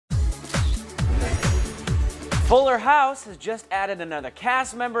Fuller House has just added another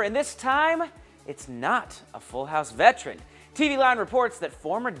cast member, and this time, it's not a Full House veteran. TV Line reports that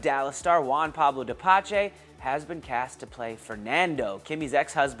former Dallas star Juan Pablo Di Pace has been cast to play Fernando, Kimmy's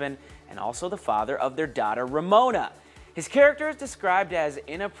ex-husband, and also the father of their daughter Ramona. His character is described as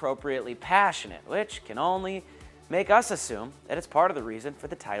inappropriately passionate, which can only make us assume that it's part of the reason for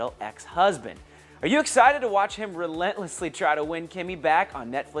the title ex-husband. Are you excited to watch him relentlessly try to win Kimmy back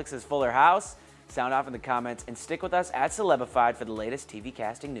on Netflix's Fuller House? Sound off in the comments and stick with us at Celebified for the latest TV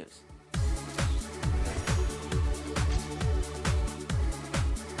casting news.